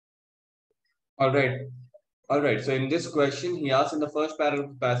All right. All right. So in this question, he asks in the first paragraph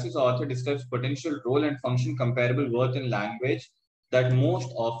of the passage, the author describes potential role and function comparable worth in language that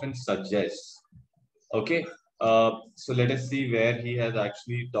most often suggests. Okay. So let us see where he has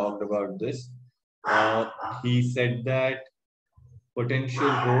actually talked about this. He said that potential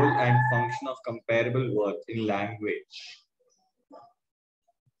role and function of comparable worth in language.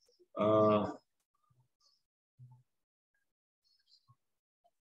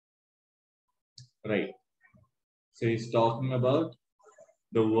 Right. So he's talking about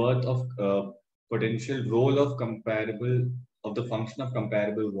the worth of potential role of comparable of the function of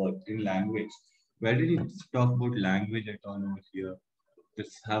comparable worth in language. Where did he talk about language at all over here?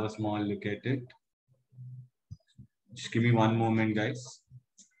 Let's have a small look at it. Just give me one moment, guys.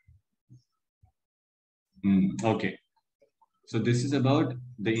 Okay. So this is about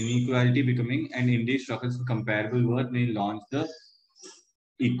the inequality becoming and indeed struggles for comparable worth may launch the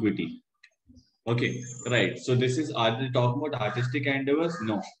equity. Okay, right. So this is, are they talking about artistic endeavors?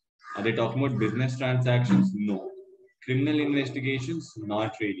 No. Are they talking about business transactions? No. Criminal investigations?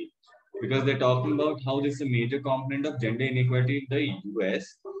 Not really. Because they're talking about how this is a major component of gender inequality in the US.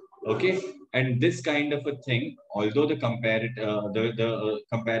 Okay, and this kind of a thing, although the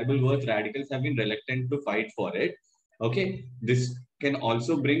comparable worth radicals have been reluctant to fight for it. Okay, this can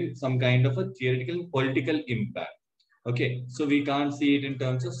also bring some kind of a theoretical political impact. Okay, so we can't see it in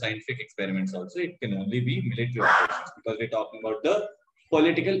terms of scientific experiments also. It can only be military operations because we're talking about the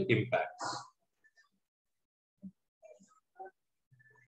political impacts.